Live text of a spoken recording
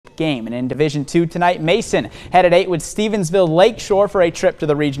game. And in Division II tonight, Mason had at 8 with Stevensville Lakeshore for a trip to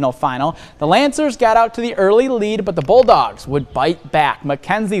the regional final. The Lancers got out to the early lead, but the Bulldogs would bite back.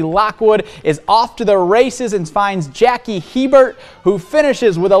 Mackenzie Lockwood is off to the races and finds Jackie Hebert, who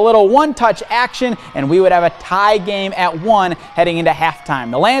finishes with a little one-touch action, and we would have a tie game at 1 heading into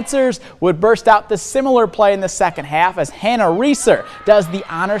halftime. The Lancers would burst out the similar play in the second half as Hannah Reeser does the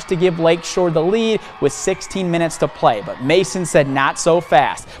honors to give Lakeshore the lead with 16 minutes to play. But Mason said not so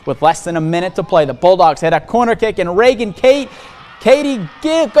fast. With less than a minute to play, the Bulldogs had a corner kick, and Katie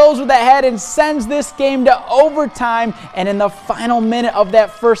goes with the head and sends this game to overtime. And in the final minute of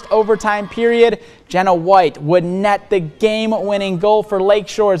that first overtime period, Jenna White would net the game-winning goal for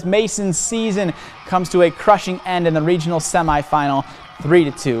Lakeshore as Mason's season comes to a crushing end in the regional semifinal,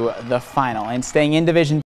 3-2 the final. And staying in Division